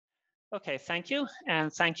Okay, thank you.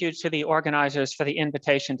 And thank you to the organizers for the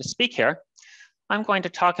invitation to speak here. I'm going to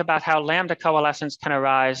talk about how lambda coalescents can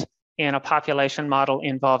arise in a population model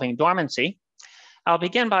involving dormancy. I'll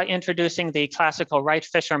begin by introducing the classical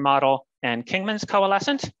Wright-Fisher model and Kingman's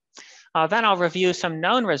coalescent. Then I'll review some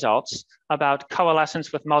known results about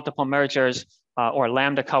coalescents with multiple mergers or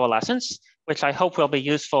lambda coalescents, which I hope will be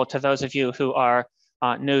useful to those of you who are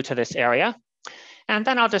new to this area. And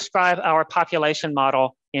then I'll describe our population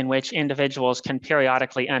model in which individuals can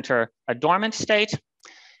periodically enter a dormant state.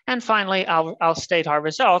 And finally, I'll state our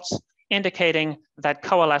results, indicating that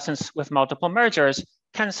coalescence with multiple mergers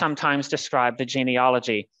can sometimes describe the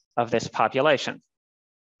genealogy of this population.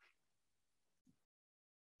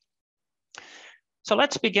 So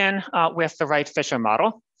let's begin with the Wright-Fisher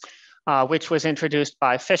model, which was introduced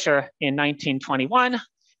by Fisher in 1921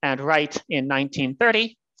 and Wright in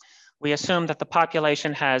 1930. We assume that the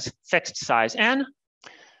population has fixed size n.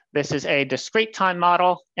 This is a discrete time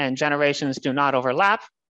model and generations do not overlap.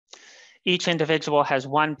 Each individual has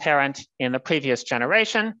one parent in the previous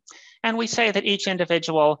generation. And we say that each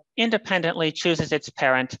individual independently chooses its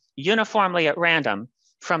parent uniformly at random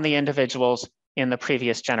from the individuals in the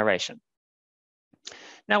previous generation.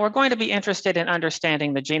 Now we're going to be interested in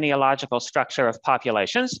understanding the genealogical structure of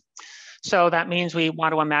populations. So that means we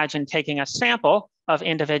want to imagine taking a sample of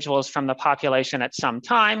individuals from the population at some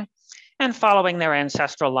time and following their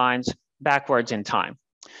ancestral lines backwards in time.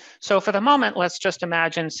 So for the moment, let's just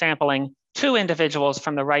imagine sampling two individuals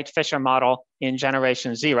from the Wright-Fisher model in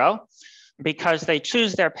generation 0. Because they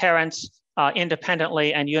choose their parents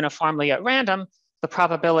independently and uniformly at random, the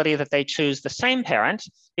probability that they choose the same parent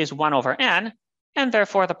is 1 over n, and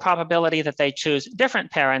therefore the probability that they choose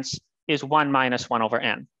different parents is 1 minus 1 over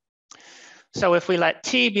n. So if we let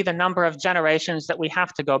t be the number of generations that we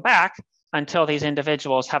have to go back until these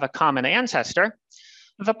individuals have a common ancestor,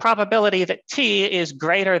 the probability that t is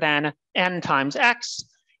greater than n times x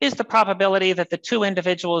is the probability that the two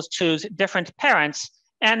individuals choose different parents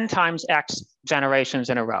n times x generations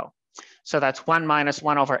in a row. So that's 1 minus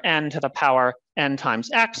 1 over n to the power n times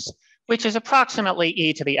x, which is approximately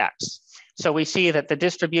e to the x. So we see that the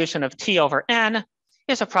distribution of t over n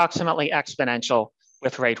is approximately exponential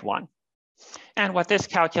with rate 1. And what this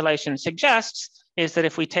calculation suggests is that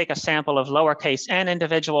if we take a sample of lowercase n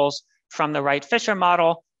individuals from the Wright-Fisher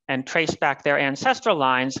model and trace back their ancestral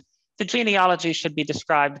lines, the genealogy should be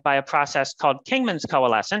described by a process called Kingman's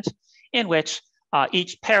coalescent, in which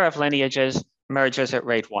each pair of lineages merges at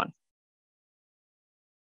rate 1.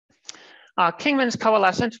 Kingman's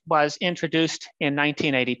coalescent was introduced in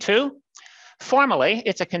 1982. Formally,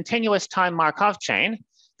 it's a continuous time Markov chain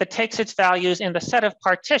that takes its values in the set of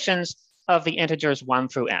partitions of the integers 1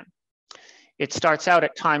 through n. It starts out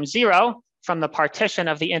at time 0 from the partition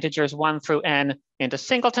of the integers 1 through n into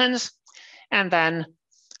singletons, and then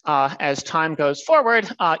as time goes forward,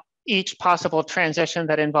 each possible transition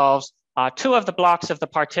that involves 2 of the blocks of the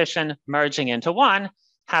partition merging into 1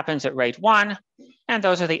 happens at rate 1, and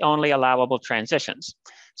those are the only allowable transitions.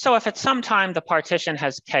 So if at some time the partition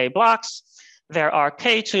has k blocks, there are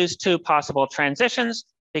k choose 2 possible transitions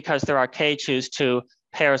because there are k choose 2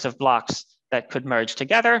 pairs of blocks that could merge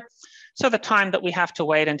together. So the time that we have to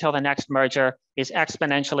wait until the next merger is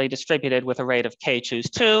exponentially distributed with a rate of k choose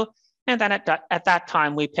 2. And then at that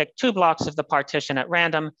time, we pick 2 blocks of the partition at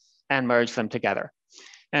random and merge them together.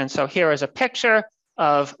 And so here is a picture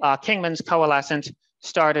of Kingman's coalescent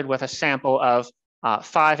started with a sample of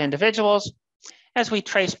 5 individuals. As we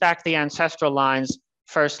trace back the ancestral lines,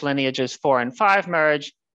 first lineages 4 and 5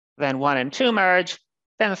 merge, then 1 and 2 merge,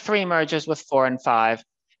 then 3 merges with 4 and 5,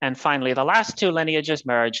 and finally the last 2 lineages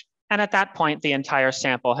merge. And at that point, the entire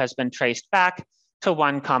sample has been traced back to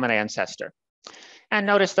 1 common ancestor. And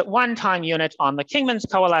notice that 1 time unit on the Kingman's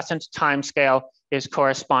coalescent timescale is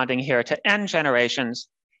corresponding here to n generations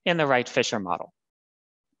in the Wright-Fisher model.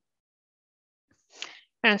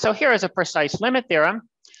 And so here is a precise limit theorem.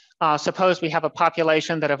 Suppose we have a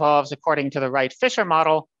population that evolves according to the Wright-Fisher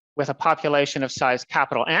model with a population of size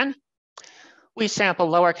capital N. We sample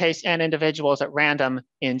lowercase n individuals at random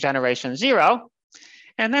in generation 0.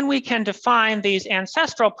 And then we can define these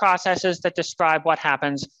ancestral processes that describe what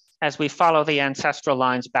happens as we follow the ancestral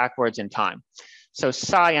lines backwards in time. So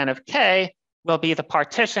psi n of k will be the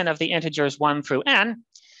partition of the integers 1 through n,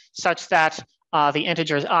 such that the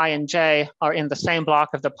integers I and j are in the same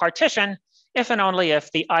block of the partition if and only if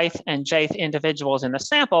the ith and jth individuals in the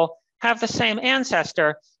sample have the same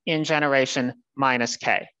ancestor in generation minus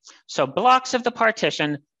k. So blocks of the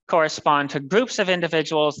partition correspond to groups of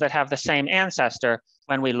individuals that have the same ancestor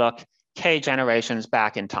when we look k generations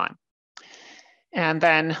back in time. And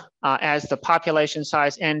then as the population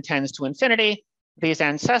size n tends to infinity, these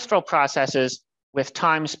ancestral processes with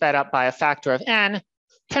time sped up by a factor of n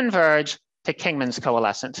converge to Kingman's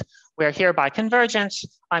coalescent, where here by convergence,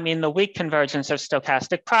 I mean the weak convergence of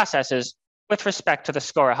stochastic processes with respect to the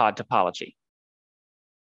Skorohod topology.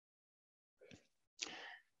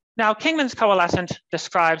 Now, Kingman's coalescent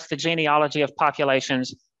describes the genealogy of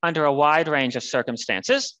populations under a wide range of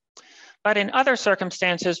circumstances, but in other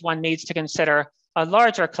circumstances, one needs to consider a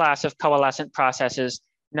larger class of coalescent processes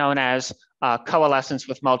known as coalescents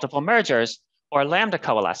with multiple mergers, or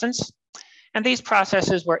Lambda-coalescents. And these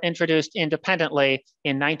processes were introduced independently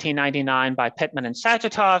in 1999 by Pittman and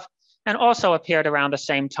Sagetov, and also appeared around the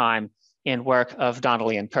same time in work of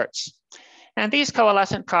Donnelly and Kurtz. And these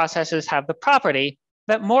coalescent processes have the property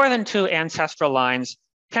that more than two ancestral lines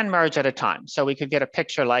can merge at a time. So we could get a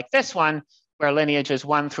picture like this one, where lineages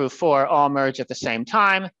 1 through 4 all merge at the same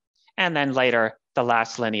time, and then later the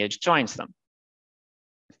last lineage joins them.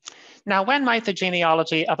 Now, when might the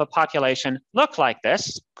genealogy of a population look like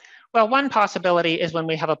this? Well, one possibility is when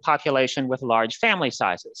we have a population with large family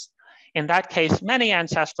sizes. In that case, many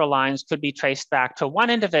ancestral lines could be traced back to one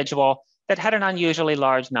individual that had an unusually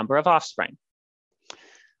large number of offspring.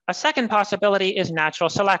 A second possibility is natural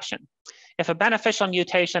selection. If a beneficial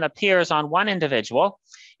mutation appears on one individual,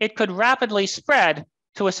 it could rapidly spread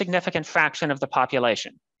to a significant fraction of the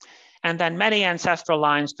population. And then many ancestral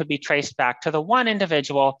lines could be traced back to the one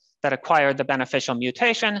individual that acquired the beneficial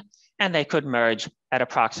mutation, and they could merge at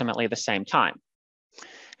approximately the same time.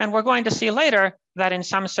 And we're going to see later that in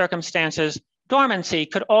some circumstances, dormancy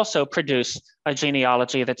could also produce a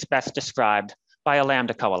genealogy that's best described by a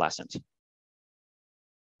lambda-coalescent.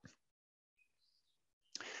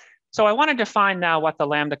 So I want to define now what the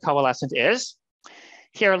lambda-coalescent is.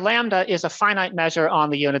 Here, lambda is a finite measure on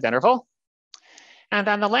the unit interval. And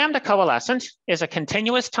then the lambda-coalescent is a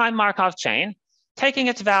continuous time Markov chain, taking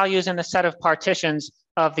its values in the set of partitions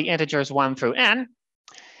of the integers 1 through n.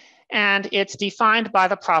 And it's defined by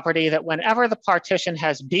the property that whenever the partition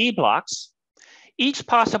has b blocks, each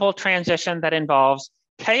possible transition that involves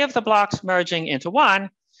k of the blocks merging into 1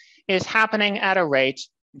 is happening at a rate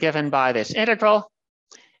given by this integral.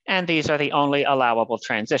 And these are the only allowable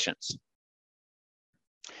transitions.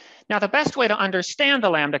 Now, the best way to understand the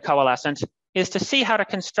lambda-coalescent is to see how to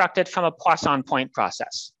construct it from a Poisson point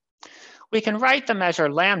process. We can write the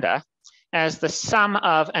measure lambda as the sum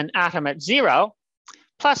of an atom at 0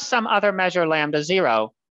 plus some other measure lambda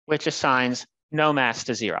 0, which assigns no mass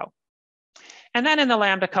to 0. And then in the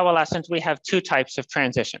lambda-coalescent, we have two types of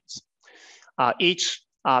transitions. Each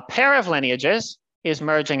pair of lineages is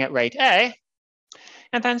merging at rate a.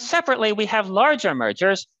 And then separately, we have larger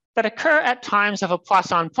mergers that occur at times of a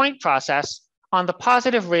Poisson point process on the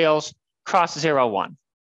positive reals cross 0, 1.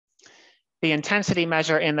 The intensity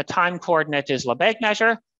measure in the time coordinate is Lebesgue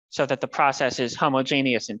measure, so that the process is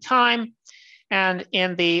homogeneous in time. And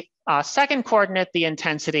in the second coordinate, the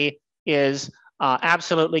intensity is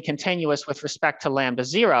absolutely continuous with respect to lambda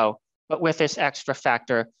 0, but with this extra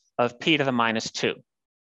factor of p to the minus 2.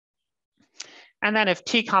 And then if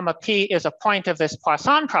t comma p is a point of this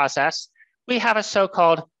Poisson process, we have a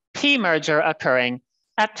so-called p merger occurring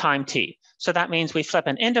at time t. So that means we flip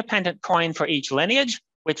an independent coin for each lineage,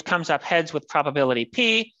 which comes up heads with probability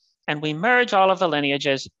p, and we merge all of the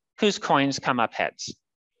lineages whose coins come up heads.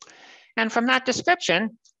 And from that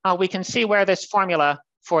description, we can see where this formula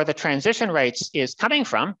for the transition rates is coming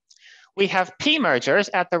from. We have p mergers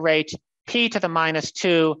at the rate p to the minus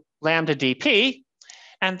 2 lambda dp.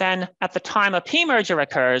 And then at the time a p merger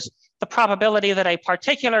occurs, the probability that a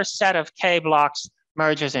particular set of k blocks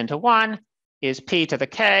merges into 1 is p to the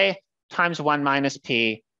k times 1 minus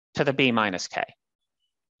p to the b minus k.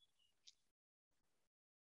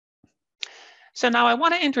 So now I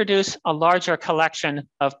want to introduce a larger collection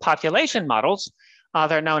of population models.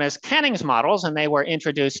 They're known as Canning's models, and they were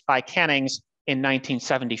introduced by Canning's in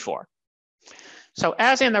 1974. So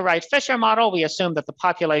as in the Wright-Fisher model, we assume that the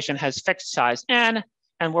population has fixed size n,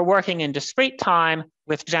 and we're working in discrete time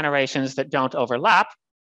with generations that don't overlap.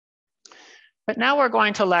 But now we're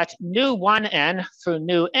going to let nu 1n through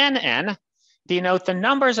nu nn denote the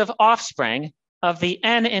numbers of offspring of the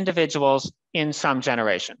n individuals in some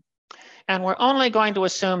generation. And we're only going to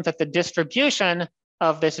assume that the distribution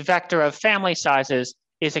of this vector of family sizes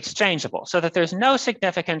is exchangeable, so that there's no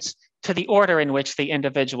significance to the order in which the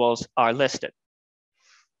individuals are listed.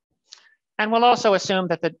 And we'll also assume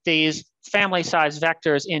that these family size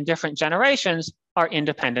vectors in different generations are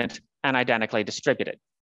independent and identically distributed.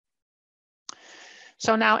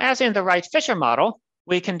 So now, as in the Wright-Fisher model,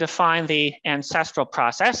 we can define the ancestral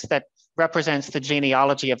process that represents the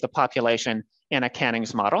genealogy of the population in a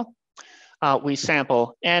Canning's model. We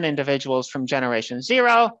sample n individuals from generation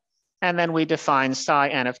 0, and then we define psi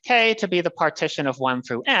n of k to be the partition of 1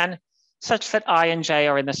 through n, such that I and j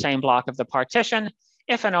are in the same block of the partition,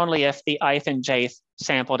 if and only if the ith and jth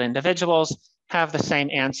sampled individuals have the same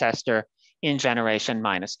ancestor in generation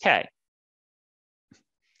minus k.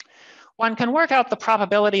 One can work out the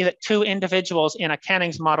probability that two individuals in a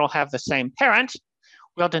Canning's model have the same parent.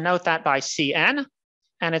 We'll denote that by Cn,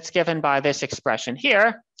 and it's given by this expression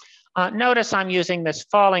here. Notice I'm using this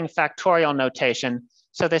falling factorial notation.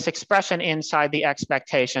 So this expression inside the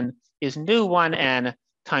expectation is nu1n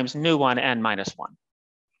times nu1n minus 1.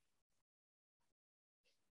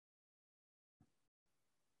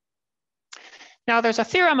 Now there's a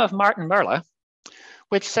theorem of Martin-Merle,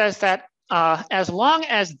 which says that as long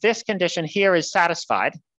as this condition here is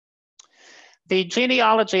satisfied, the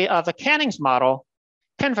genealogy of the Canning's model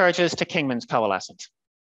converges to Kingman's coalescent.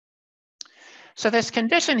 So this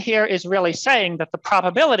condition here is really saying that the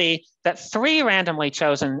probability that 3 randomly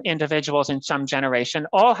chosen individuals in some generation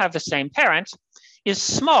all have the same parent is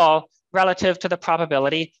small relative to the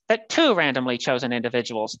probability that 2 randomly chosen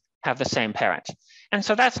individuals have the same parent. And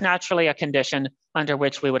so that's naturally a condition under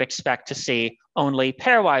which we would expect to see only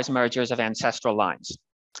pairwise mergers of ancestral lines.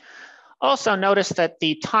 Also notice that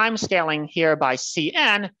the time scaling here by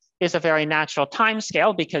Cn is a very natural time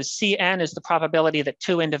scale because Cn is the probability that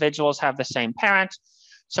 2 individuals have the same parent.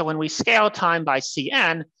 So when we scale time by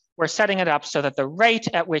Cn, we're setting it up so that the rate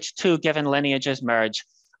at which 2 given lineages merge,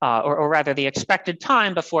 or rather the expected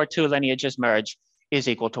time before 2 lineages merge, is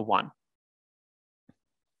equal to 1.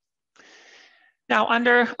 Now,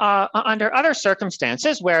 under other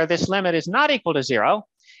circumstances where this limit is not equal to 0,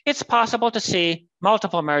 it's possible to see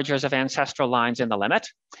multiple mergers of ancestral lines in the limit.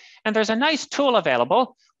 And there's a nice tool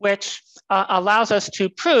available which allows us to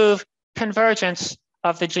prove convergence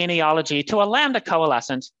of the genealogy to a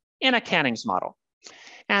Lambda-coalescent in a Canning's model.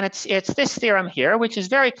 And it's this theorem here, which is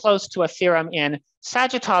very close to a theorem in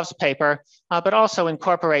Sagittov's paper, but also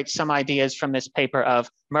incorporates some ideas from this paper of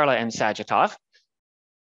Merle and Sagittov.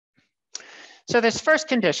 So this first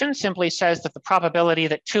condition simply says that the probability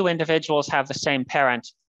that 2 individuals have the same parent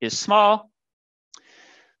is small.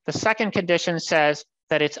 The second condition says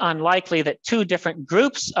that it's unlikely that 2 different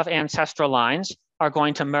groups of ancestral lines are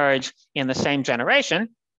going to merge in the same generation.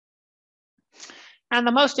 And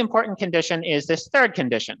the most important condition is this third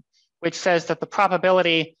condition, which says that the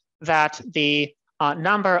probability that the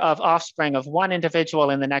number of offspring of 1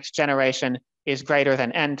 individual in the next generation is greater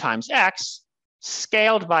than n times x,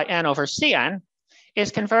 scaled by n over Cn,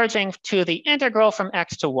 is converging to the integral from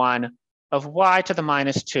x to 1 of y to the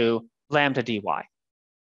minus 2 lambda dy.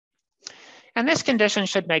 And this condition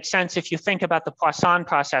should make sense if you think about the Poisson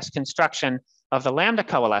process construction of the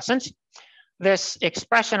Lambda-coalescent. This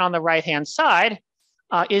expression on the right-hand side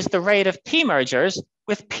is the rate of p mergers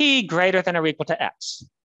with p greater than or equal to x.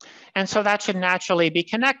 And so that should naturally be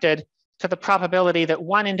connected to the probability that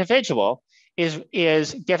 1 individual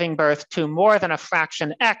is giving birth to more than a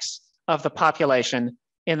fraction x of the population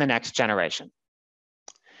in the next generation.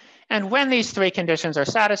 And when these 3 conditions are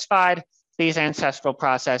satisfied, these ancestral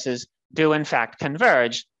processes do in fact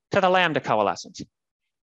converge to the Lambda-coalescent.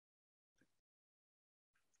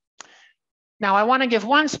 Now I want to give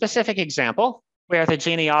one specific example where the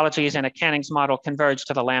genealogies in a Canning's model converge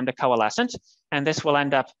to the Lambda-coalescent, and this will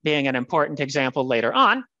end up being an important example later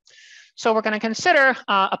on. So we're going to consider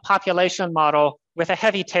a population model with a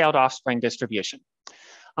heavy-tailed offspring distribution.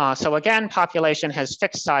 So again, population has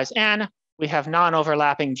fixed size n. We have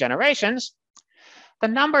non-overlapping generations. The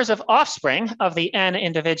numbers of offspring of the n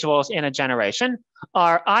individuals in a generation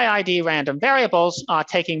are IID random variables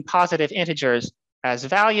taking positive integers as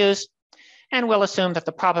values. And we'll assume that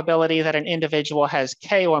the probability that an individual has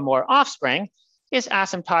k or more offspring is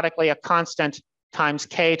asymptotically a constant times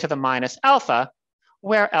k to the minus alpha,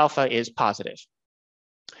 where alpha is positive.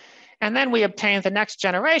 And then we obtain the next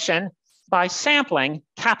generation by sampling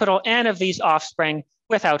capital N of these offspring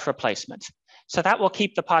without replacement. So that will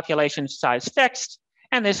keep the population size fixed,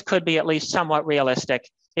 and this could be at least somewhat realistic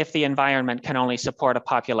if the environment can only support a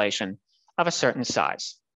population of a certain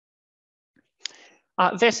size.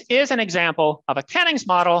 This is an example of a Canning's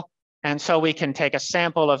model, and so we can take a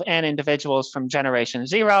sample of n individuals from generation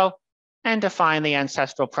 0 and define the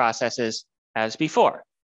ancestral processes as before.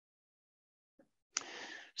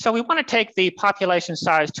 So we want to take the population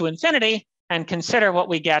size to infinity and consider what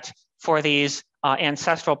we get for these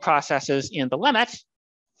ancestral processes in the limit.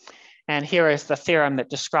 And here is the theorem that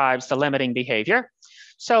describes the limiting behavior.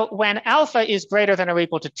 So when alpha is greater than or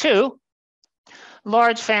equal to 2,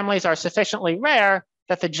 large families are sufficiently rare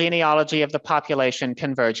that the genealogy of the population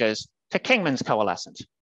converges to Kingman's coalescent.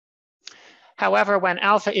 However, when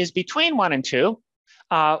alpha is between 1 and 2,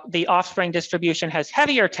 the offspring distribution has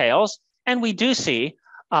heavier tails, and we do see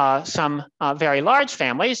some very large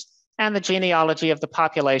families, and the genealogy of the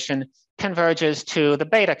population converges to the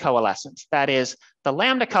beta coalescent. That is the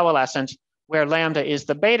lambda coalescent, where lambda is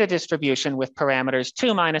the beta distribution with parameters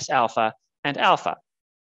 2 minus alpha and alpha.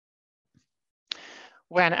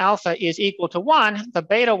 When alpha is equal to 1, the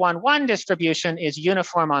beta 1, 1 distribution is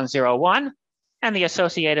uniform on 0, 1, and the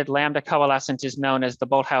associated lambda coalescent is known as the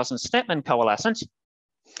Bolthausen-Smitman coalescent.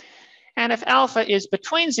 And if alpha is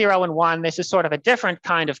between 0 and 1, this is sort of a different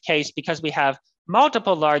kind of case because we have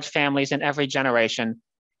multiple large families in every generation,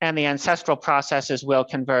 and the ancestral processes will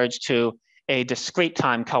converge to a discrete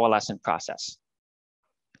time coalescent process.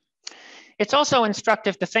 It's also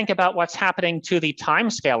instructive to think about what's happening to the time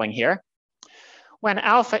scaling here. When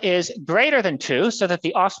alpha is greater than 2, so that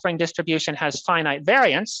the offspring distribution has finite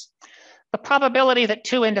variance, the probability that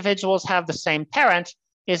 2 individuals have the same parent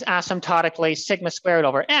is asymptotically sigma squared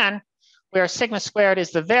over n, where sigma squared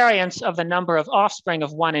is the variance of the number of offspring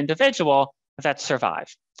of one individual that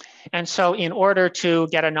survive. And so in order to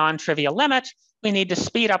get a non-trivial limit, we need to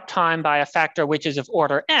speed up time by a factor which is of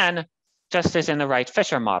order n, just as in the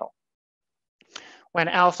Wright-Fisher model. When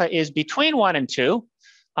alpha is between 1 and 2,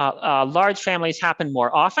 large families happen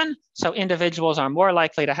more often, so individuals are more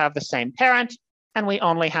likely to have the same parent, and we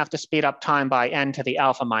only have to speed up time by n to the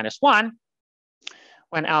alpha minus 1.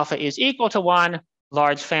 When alpha is equal to 1,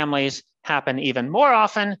 large families happen even more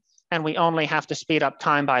often, and we only have to speed up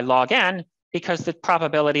time by log n, because the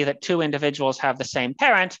probability that 2 individuals have the same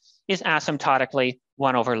parent is asymptotically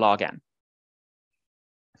 1 over log n.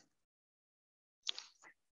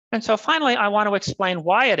 And so finally, I want to explain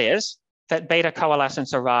why it is that beta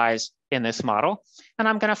coalescents arise in this model. And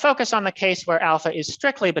I'm going to focus on the case where alpha is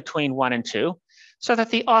strictly between 1 and 2, so that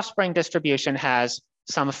the offspring distribution has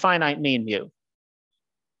some finite mean mu.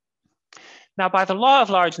 Now, by the law of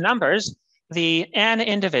large numbers, the n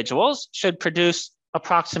individuals should produce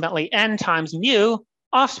approximately n times mu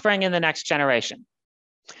offspring in the next generation.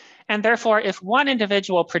 And therefore, if one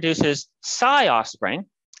individual produces psi offspring,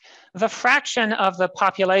 the fraction of the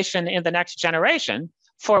population in the next generation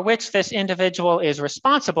for which this individual is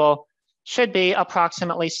responsible should be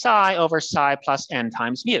approximately psi over psi plus n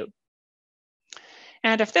times mu.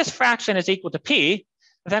 And if this fraction is equal to p,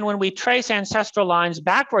 then when we trace ancestral lines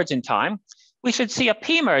backwards in time, we should see a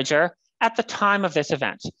p merger at the time of this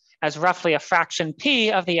event, as roughly a fraction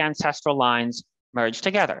p of the ancestral lines merge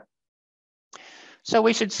together. So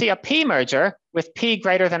we should see a p merger with p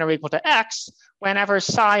greater than or equal to x whenever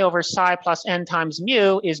psi over psi plus n times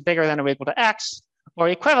mu is bigger than or equal to x, or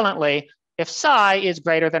equivalently, if psi is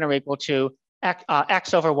greater than or equal to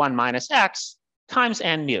x over 1 minus x times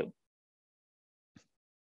n mu.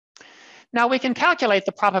 Now we can calculate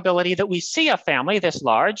the probability that we see a family this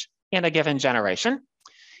large in a given generation.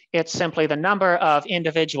 It's simply the number of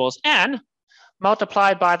individuals n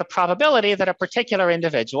multiplied by the probability that a particular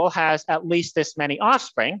individual has at least this many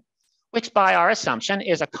offspring, which by our assumption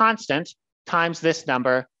is a constant times this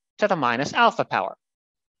number to the minus alpha power.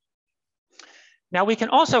 Now we can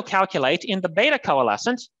also calculate in the beta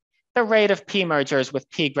coalescent the rate of p mergers with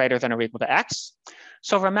p greater than or equal to x.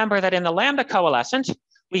 So remember that in the lambda coalescent,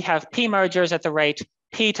 we have p mergers at the rate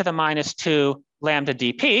p to the minus 2 lambda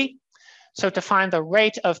dp. So to find the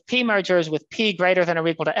rate of p mergers with p greater than or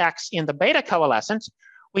equal to x in the beta coalescent,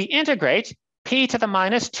 we integrate p to the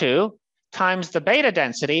minus 2 times the beta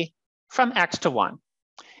density from x to 1.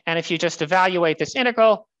 And if you just evaluate this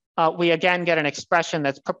integral, we again get an expression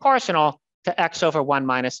that's proportional to x over 1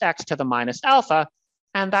 minus x to the minus alpha.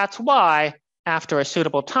 And that's why, after a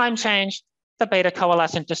suitable time change, the beta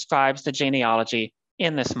coalescent describes the genealogy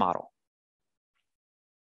in this model.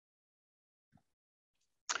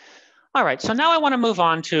 All right, so now I want to move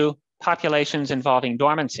on to populations involving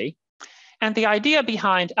dormancy. And the idea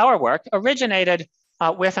behind our work originated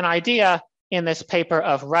with an idea in this paper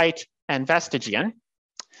of Wright and Vestigian.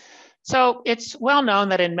 So it's well known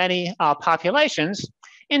that in many populations,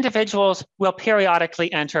 individuals will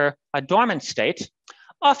periodically enter a dormant state,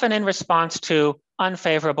 often in response to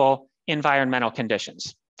unfavorable environmental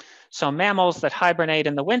conditions. So mammals that hibernate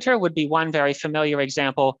in the winter would be one very familiar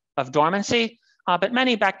example of dormancy, but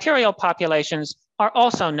many bacterial populations are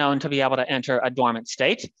also known to be able to enter a dormant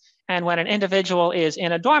state. And when an individual is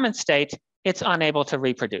in a dormant state, it's unable to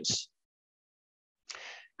reproduce.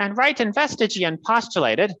 And Wright and Vestigian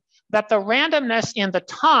postulated that the randomness in the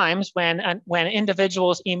times when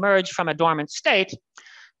individuals emerge from a dormant state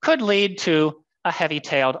could lead to a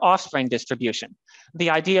heavy-tailed offspring distribution. The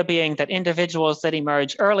idea being that individuals that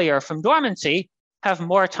emerge earlier from dormancy have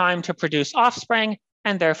more time to produce offspring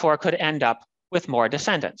and therefore could end up with more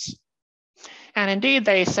descendants. And indeed,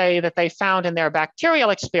 they say that they found in their bacterial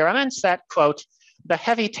experiments that, quote, the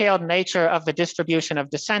heavy-tailed nature of the distribution of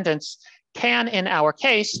descendants can, in our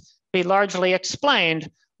case, be largely explained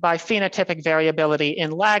by phenotypic variability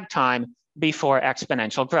in lag time before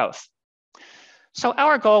exponential growth. So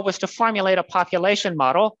our goal was to formulate a population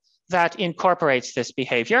model that incorporates this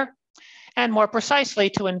behavior, and more precisely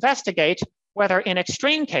to investigate whether in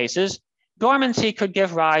extreme cases, dormancy could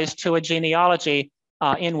give rise to a genealogy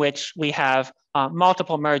in which we have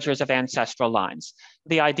multiple mergers of ancestral lines.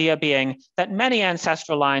 The idea being that many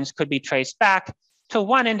ancestral lines could be traced back to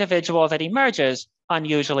one individual that emerges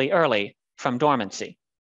unusually early from dormancy.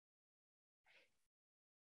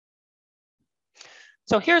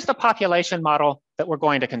 So here's the population model that we're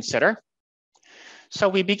going to consider. So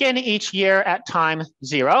we begin each year at time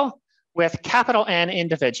 0 with capital N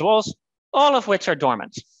individuals, all of which are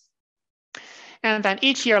dormant. And then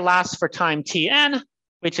each year lasts for time Tn,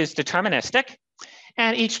 which is deterministic.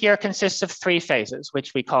 And each year consists of 3 phases,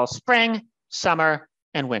 which we call spring, summer,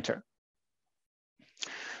 and winter.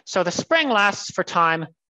 So the spring lasts for time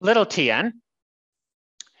little tn.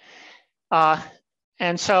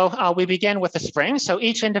 And so we begin with the spring. So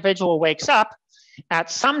each individual wakes up at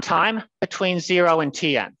some time between 0 and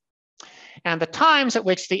Tn. And the times at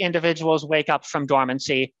which the individuals wake up from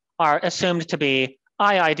dormancy are assumed to be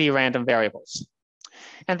IID random variables.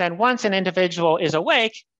 And then once an individual is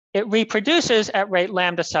awake, it reproduces at rate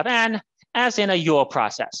lambda sub n as in a Yule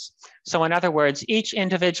process. So in other words, each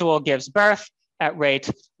individual gives birth at rate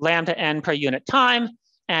lambda n per unit time,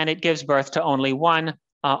 and it gives birth to only one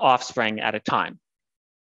offspring at a time.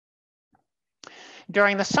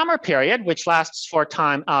 During the summer period, which lasts for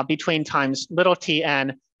time between times little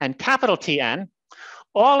tn and capital Tn,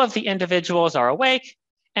 all of the individuals are awake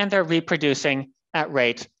and they're reproducing at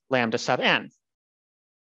rate lambda sub n.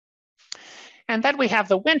 And then we have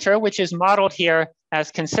the winter, which is modeled here as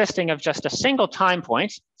consisting of just a single time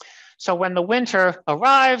point. So when the winter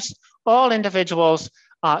arrives, all individuals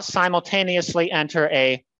simultaneously enter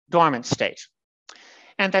a dormant state.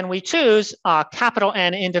 And then we choose capital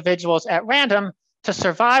N individuals at random to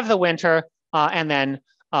survive the winter and then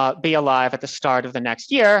be alive at the start of the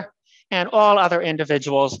next year. And all other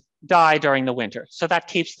individuals die during the winter. So that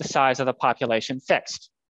keeps the size of the population fixed.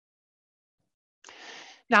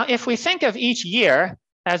 Now, if we think of each year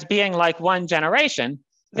as being like one generation,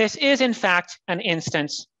 this is in fact an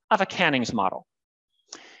instance of a Canning's model.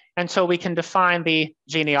 And so we can define the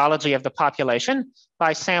genealogy of the population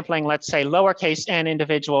by sampling, let's say, lowercase n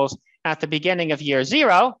individuals at the beginning of year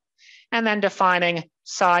 0, and then defining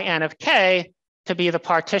psi n of k to be the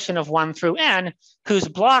partition of 1 through n, whose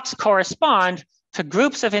blocks correspond to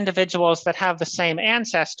groups of individuals that have the same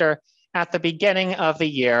ancestor at the beginning of the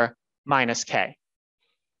year minus k.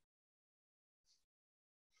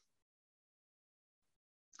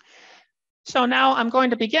 So now I'm going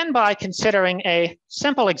to begin by considering a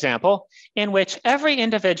simple example in which every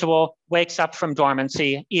individual wakes up from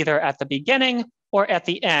dormancy either at the beginning or at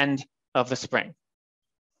the end of the spring.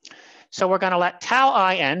 So we're going to let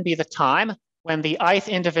tau in be the time when the ith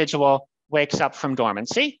individual wakes up from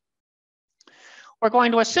dormancy. We're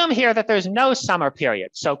going to assume here that there's no summer period.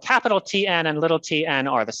 So capital Tn and little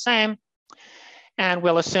tn are the same. And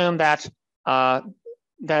we'll assume that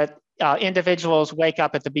individuals wake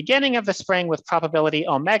up at the beginning of the spring with probability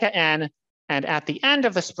omega n, and at the end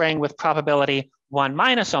of the spring with probability 1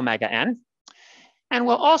 minus omega n. And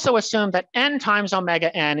we'll also assume that n times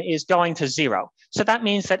omega n is going to 0. So that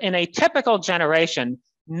means that in a typical generation,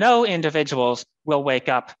 no individuals will wake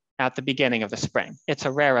up at the beginning of the spring. It's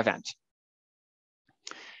a rare event.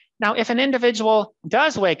 Now, if an individual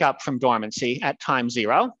does wake up from dormancy at time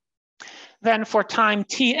 0, then for time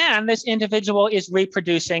Tn, this individual is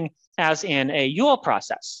reproducing as in a Yule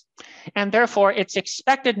process. And therefore, its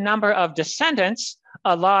expected number of descendants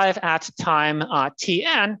alive at time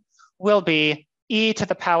Tn will be e to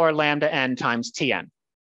the power lambda n times Tn.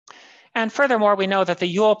 And furthermore, we know that the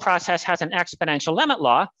Yule process has an exponential limit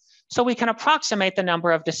law, so we can approximate the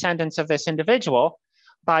number of descendants of this individual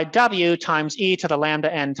by w times e to the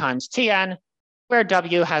lambda n times Tn, where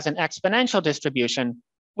w has an exponential distribution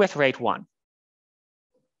with rate 1.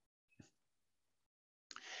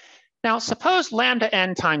 Now, suppose lambda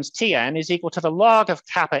n times Tn is equal to the log of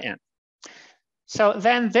kappa n. So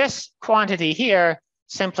then this quantity here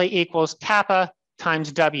simply equals kappa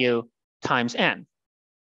times w times n.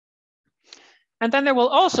 And then there will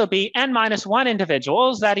also be n minus 1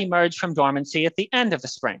 individuals that emerge from dormancy at the end of the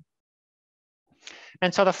spring.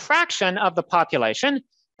 And so the fraction of the population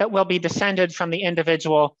that will be descended from the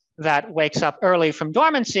individual that wakes up early from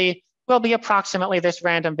dormancy will be approximately this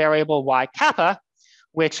random variable y kappa,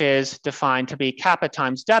 which is defined to be kappa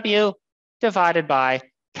times w divided by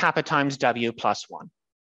kappa times w plus 1.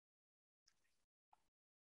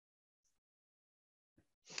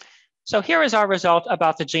 So here is our result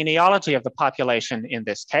about the genealogy of the population in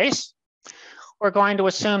this case. We're going to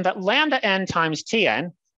assume that lambda n times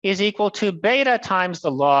Tn is equal to beta times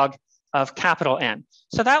the log of capital N.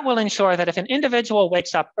 So that will ensure that if an individual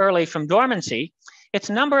wakes up early from dormancy, its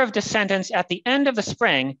number of descendants at the end of the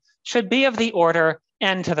spring should be of the order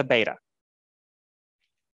n to the beta.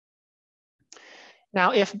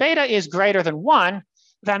 Now, if beta is greater than 1,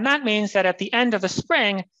 then that means that at the end of the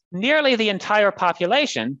spring, nearly the entire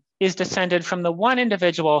population is descended from the one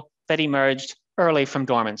individual that emerged early from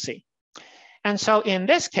dormancy. And so in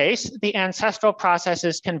this case, the ancestral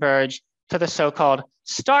processes converge to the so-called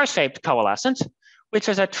star-shaped coalescent, which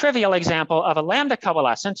is a trivial example of a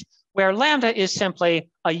lambda-coalescent where lambda is simply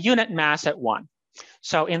a unit mass at 1.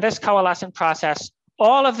 So in this coalescent process,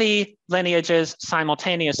 all of the lineages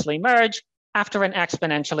simultaneously merge after an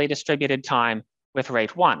exponentially distributed time with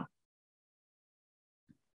rate 1.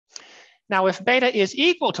 Now, if beta is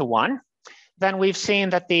equal to 1, then we've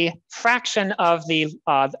seen that the fraction of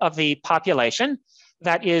the population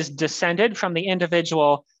that is descended from the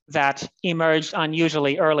individual that emerged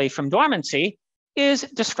unusually early from dormancy is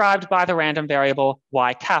described by the random variable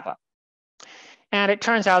y kappa. And it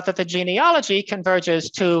turns out that the genealogy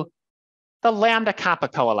converges to the lambda kappa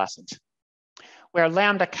coalescent, where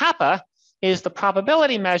lambda kappa is the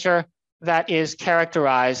probability measure that is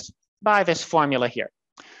characterized by this formula here.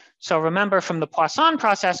 So remember from the Poisson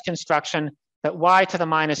process construction that y to the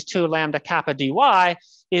minus 2 lambda kappa dy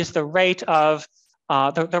is the rate of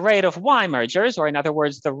the rate of y mergers, or in other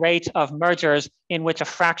words, the rate of mergers in which a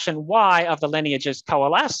fraction y of the lineages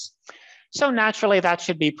coalesce. So naturally, that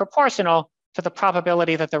should be proportional to the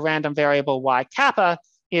probability that the random variable y kappa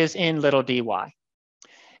is in little dy.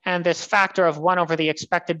 And this factor of 1 over the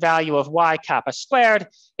expected value of y kappa squared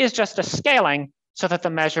is just a scaling so that the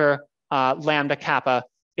measure lambda kappa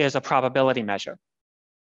is a probability measure.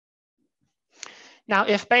 Now,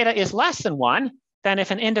 if beta is less than 1, then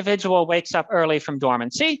if an individual wakes up early from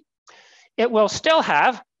dormancy, it will still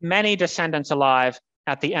have many descendants alive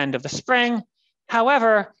at the end of the spring.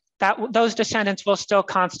 However, those descendants will still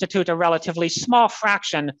constitute a relatively small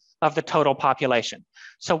fraction of the total population.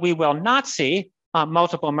 So we will not see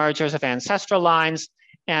multiple mergers of ancestral lines,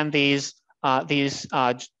 and these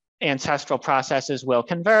ancestral processes will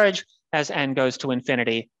converge as n goes to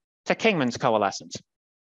infinity to Kingman's coalescence.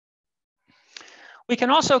 We can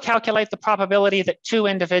also calculate the probability that two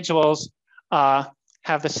individuals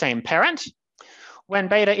have the same parent. When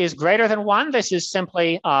beta is greater than 1, this is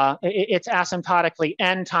simply, it's asymptotically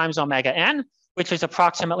n times omega n, which is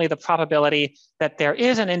approximately the probability that there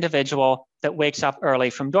is an individual that wakes up early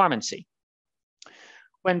from dormancy.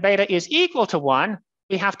 When beta is equal to 1,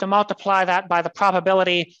 we have to multiply that by the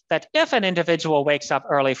probability that if an individual wakes up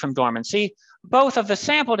early from dormancy, both of the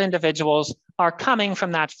sampled individuals are coming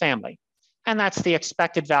from that family. And that's the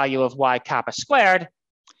expected value of y kappa squared.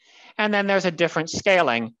 And then there's a different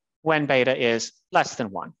scaling when beta is less than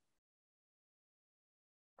 1.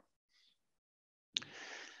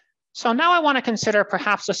 So now I want to consider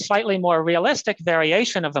perhaps a slightly more realistic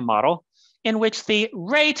variation of the model in which the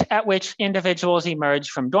rate at which individuals emerge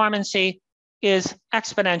from dormancy is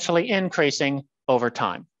exponentially increasing over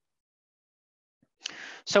time.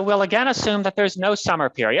 So we'll again assume that there's no summer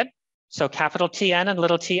period. So capital Tn and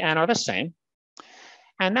little tn are the same.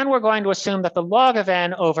 And then we're going to assume that the log of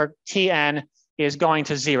n over Tn is going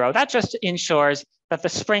to 0. That just ensures that the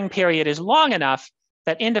spring period is long enough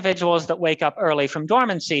that individuals that wake up early from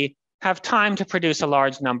dormancy have time to produce a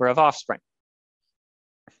large number of offspring.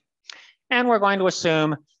 And we're going to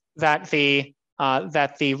assume that the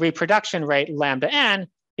reproduction rate lambda n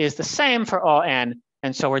is the same for all n,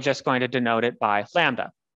 and so we're just going to denote it by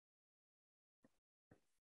lambda.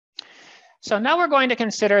 So now we're going to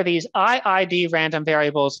consider these IID random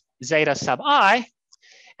variables zeta sub I,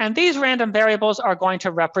 and these random variables are going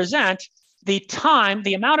to represent the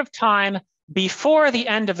amount of time before the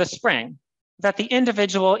end of the spring that the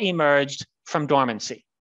individual emerged from dormancy,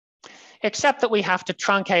 except that we have to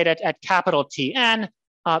truncate it at capital Tn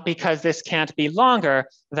because this can't be longer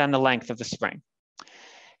than the length of the spring.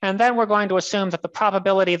 And then we're going to assume that the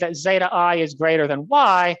probability that zeta I is greater than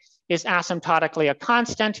y is asymptotically a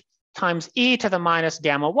constant times e to the minus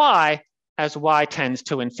gamma y as y tends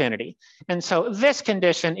to infinity. And so this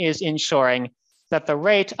condition is ensuring that the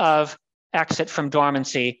rate of exit from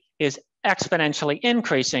dormancy is exponentially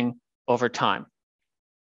increasing over time.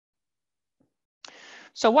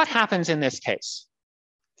 So what happens in this case?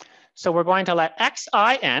 So we're going to let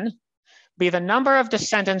xin be the number of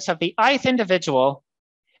descendants of the ith individual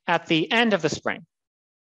at the end of the spring.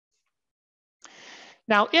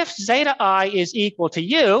 Now, if zeta I is equal to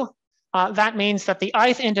u, that means that the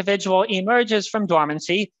ith individual emerges from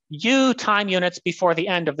dormancy u time units before the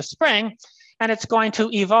end of the spring, and it's going to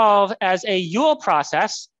evolve as a Yule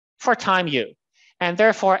process for time u. And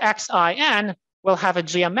therefore, xin will have a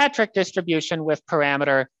geometric distribution with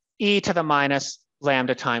parameter e to the minus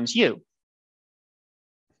lambda times u.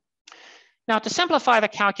 Now, to simplify the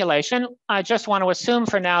calculation, I just want to assume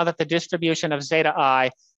for now that the distribution of zeta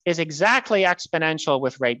I is exactly exponential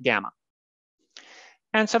with rate gamma.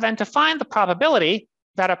 And so then to find the probability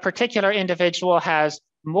that a particular individual has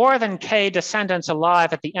more than k descendants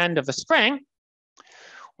alive at the end of the spring,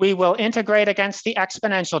 we will integrate against the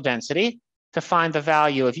exponential density to find the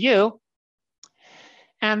value of u.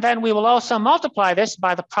 And then we will also multiply this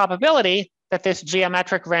by the probability that this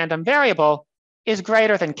geometric random variable is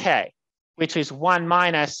greater than k, which is 1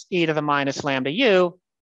 minus e to the minus lambda u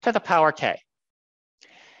to the power k.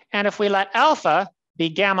 And if we let alpha be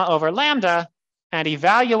gamma over lambda and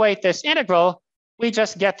evaluate this integral, we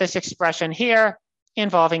just get this expression here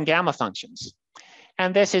involving gamma functions.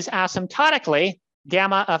 And this is asymptotically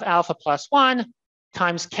gamma of alpha plus 1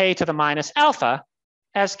 times k to the minus alpha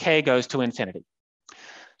as k goes to infinity.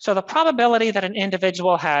 So the probability that an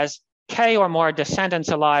individual has k or more descendants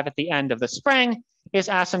alive at the end of the spring is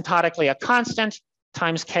asymptotically a constant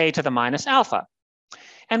times k to the minus alpha.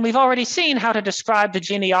 And we've already seen how to describe the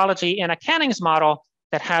genealogy in a Canning's model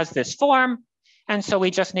that has this form. And so we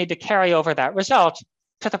just need to carry over that result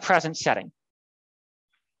to the present setting.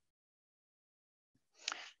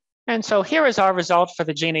 And so here is our result for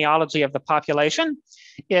the genealogy of the population.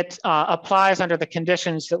 It applies under the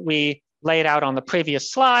conditions that we laid out on the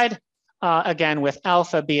previous slide, again, with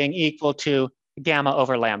alpha being equal to gamma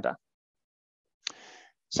over lambda.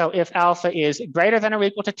 So if alpha is greater than or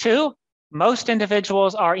equal to 2, most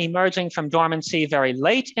individuals are emerging from dormancy very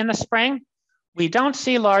late in the spring. We don't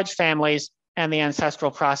see large families, and the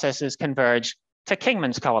ancestral processes converge to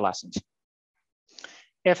Kingman's coalescent.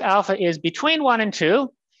 If alpha is between 1 and 2,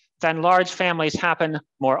 then large families happen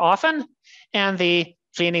more often, and the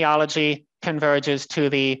genealogy converges to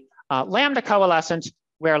the Lambda-coalescent,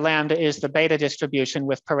 where lambda is the beta distribution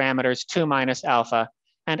with parameters 2 minus alpha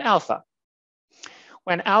and alpha.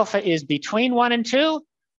 When alpha is between 1 and 2,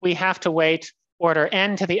 we have to wait order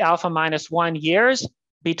n to the alpha minus 1 years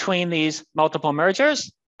between these multiple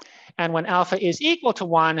mergers. And when alpha is equal to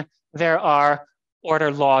 1, there are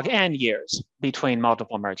order log n years between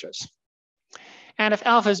multiple mergers. And if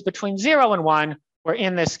alpha is between 0 and 1, we're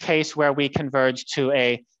in this case where we converge to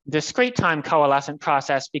a discrete time coalescent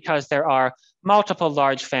process because there are multiple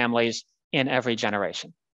large families in every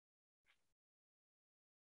generation.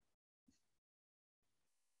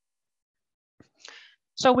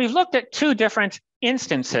 So we've looked at 2 different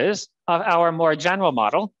instances of our more general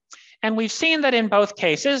model, and we've seen that in both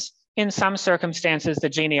cases, in some circumstances, the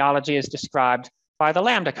genealogy is described by the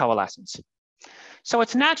Lambda-coalescents. So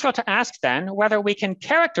it's natural to ask then whether we can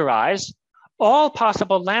characterize all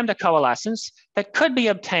possible Lambda-coalescents that could be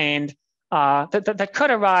obtained, that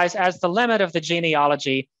could arise as the limit of the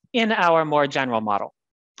genealogy in our more general model.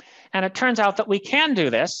 And it turns out that we can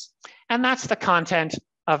do this, and that's the content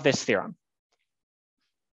of this theorem.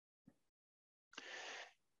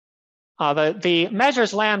 The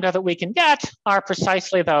measures lambda that we can get are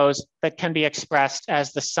precisely those that can be expressed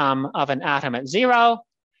as the sum of an atom at 0,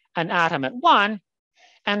 an atom at 1,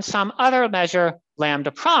 and some other measure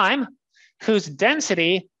lambda prime, whose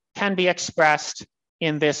density can be expressed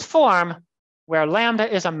in this form, where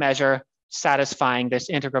lambda is a measure satisfying this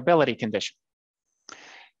integrability condition.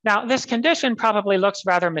 Now, this condition probably looks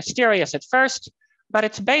rather mysterious at first, but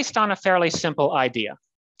it's based on a fairly simple idea.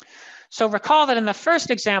 So recall that in the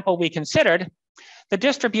first example we considered, the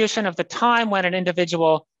distribution of the time when an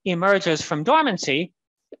individual emerges from dormancy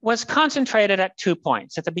was concentrated at 2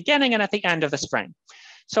 points, at the beginning and at the end of the spring.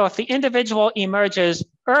 So if the individual emerges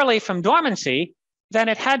early from dormancy, then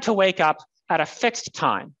it had to wake up at a fixed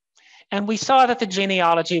time. And we saw that the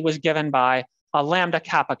genealogy was given by a lambda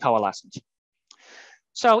kappa coalescent.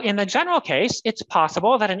 So in the general case, it's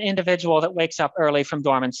possible that an individual that wakes up early from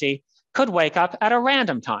dormancy could wake up at a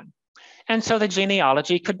random time. And so the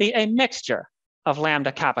genealogy could be a mixture of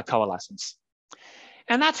lambda kappa coalescents.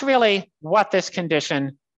 And that's really what this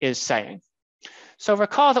condition is saying. So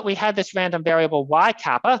recall that we had this random variable y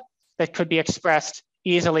kappa that could be expressed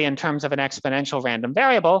easily in terms of an exponential random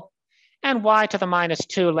variable. And y to the minus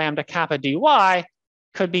 2 lambda kappa dy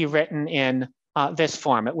could be written in this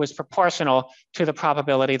form. It was proportional to the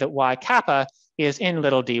probability that y kappa is in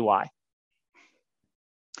little dy.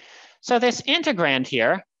 So this integrand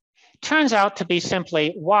here turns out to be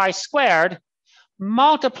simply y squared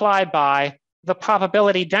multiplied by the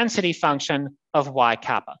probability density function of y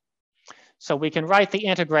kappa. So we can write the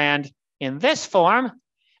integrand in this form,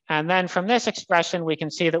 and then from this expression, we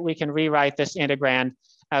can see that we can rewrite this integrand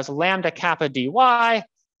as lambda kappa dy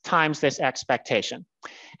times this expectation.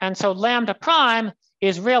 And so lambda prime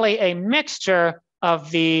is really a mixture of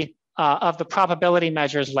the probability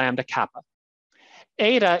measures lambda kappa.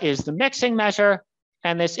 Eta is the mixing measure,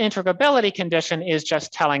 and this integrability condition is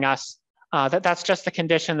just telling us that that's just the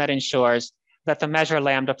condition that ensures that the measure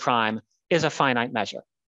lambda prime is a finite measure.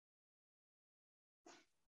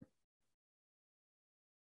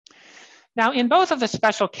 Now, in both of the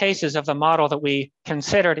special cases of the model that we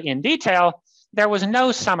considered in detail, there was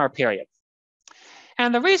no summer period.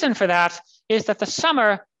 And the reason for that is that the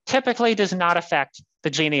summer typically does not affect the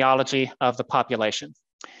genealogy of the population.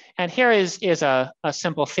 And here is a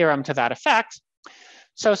simple theorem to that effect.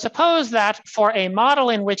 So suppose that for a model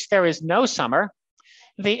in which there is no summer,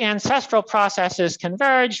 the ancestral processes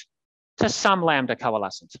converge to some lambda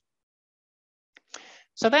coalescent.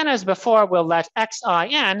 So then, as before, we'll let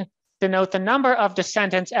xin denote the number of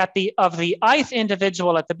descendants of the ith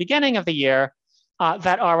individual at the beginning of the year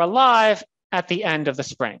that are alive at the end of the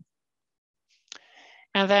spring.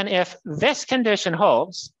 And then if this condition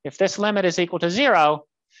holds, if this limit is equal to 0,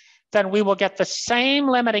 then we will get the same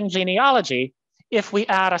limiting genealogy if we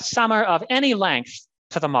add a summer of any length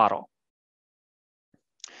to the model.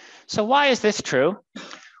 So why is this true?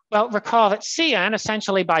 Well, recall that Cn,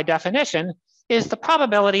 essentially by definition, is the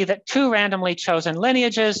probability that two randomly chosen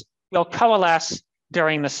lineages will coalesce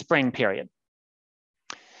during the spring period.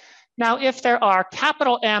 Now, if there are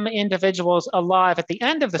capital M individuals alive at the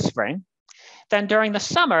end of the spring, then during the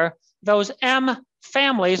summer, those M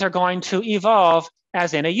families are going to evolve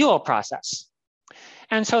as in a Yule process.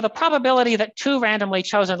 And so the probability that two randomly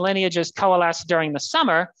chosen lineages coalesce during the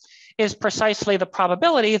summer is precisely the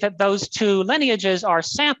probability that those two lineages are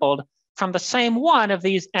sampled from the same one of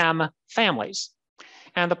these M families.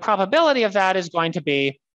 And the probability of that is going to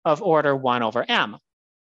be of order 1 over M.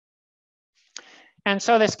 And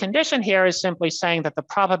so this condition here is simply saying that the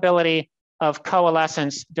probability of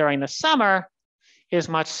coalescence during the summer is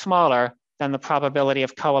much smaller than the probability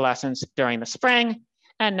of coalescence during the spring.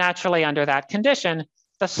 And naturally, under that condition,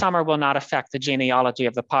 the summer will not affect the genealogy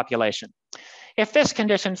of the population. If this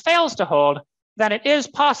condition fails to hold, then it is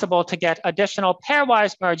possible to get additional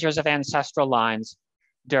pairwise mergers of ancestral lines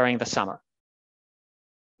during the summer.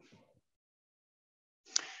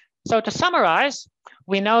 So to summarize,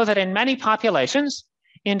 we know that in many populations,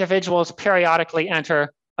 individuals periodically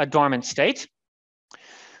enter a dormant state.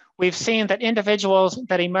 We've seen that individuals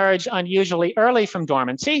that emerge unusually early from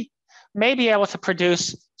dormancy may be able to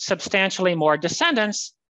produce substantially more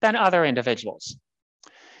descendants than other individuals.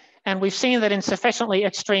 And we've seen that in sufficiently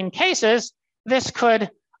extreme cases, this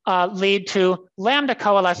could lead to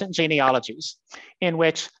Lambda-coalescent genealogies, in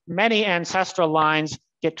which many ancestral lines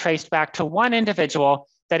get traced back to one individual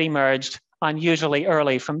that emerged unusually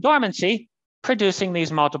early from dormancy, producing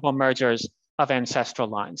these multiple mergers of ancestral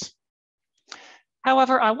lines.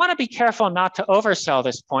 However, I want to be careful not to oversell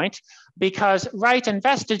this point, because Wright and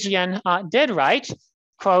Vestigian did write,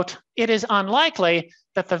 quote, "It is unlikely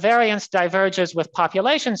that the variance diverges with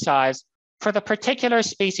population size for the particular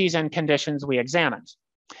species and conditions we examined."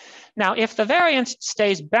 Now, if the variance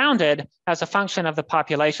stays bounded as a function of the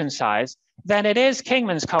population size, then it is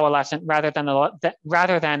Kingman's coalescent rather than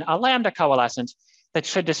a lambda coalescent that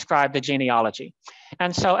should describe the genealogy.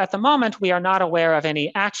 And so at the moment, we are not aware of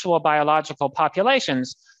any actual biological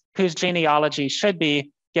populations whose genealogy should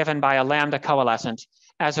be given by a lambda coalescent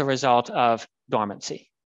as a result of dormancy.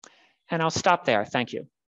 And I'll stop there. Thank you.